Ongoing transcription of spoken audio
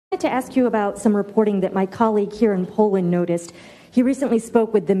To ask you about some reporting that my colleague here in Poland noticed. He recently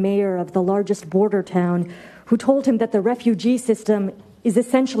spoke with the mayor of the largest border town, who told him that the refugee system is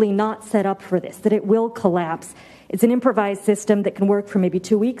essentially not set up for this, that it will collapse. It's an improvised system that can work for maybe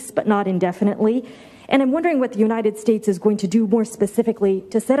 2 weeks, but not indefinitely. And I'm wondering what the United States is going to do more specifically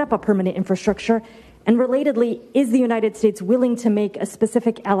to set up a permanent infrastructure. And relatedly, is the United States willing to make a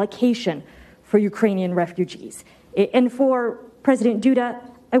specific allocation for Ukrainian refugees? And for President Duda,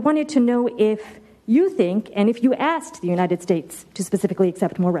 I wanted to know if you think, and if you asked the United States to specifically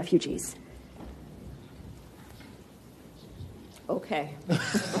accept more refugees. Okay.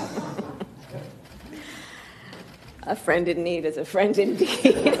 A friend in need is a friend indeed.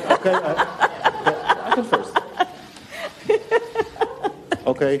 Okay, I can first.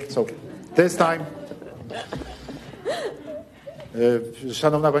 Okay, so this time.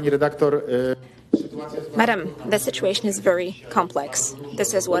 Szanowna pani redaktor. Madam, the situation is very complex.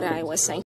 This is what I was saying.